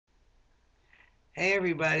Hey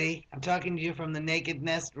everybody, I'm talking to you from the Naked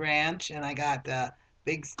Nest Ranch, and I got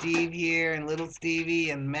Big Steve here, and Little Stevie,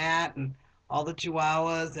 and Matt, and all the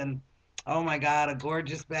Chihuahuas, and oh my God, a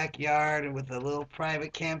gorgeous backyard with a little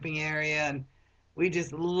private camping area, and we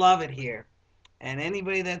just love it here. And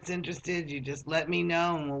anybody that's interested, you just let me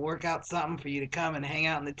know, and we'll work out something for you to come and hang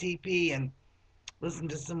out in the teepee and listen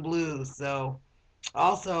to some blues. So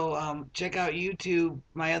also, check out YouTube,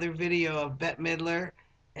 my other video of Bette Midler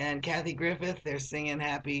and Kathy Griffith. They're singing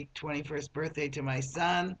Happy 21st Birthday to my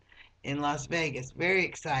son in Las Vegas. Very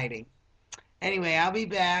exciting. Anyway, I'll be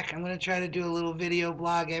back. I'm going to try to do a little video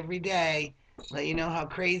blog every day, let you know how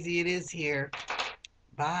crazy it is here.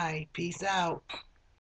 Bye. Peace out.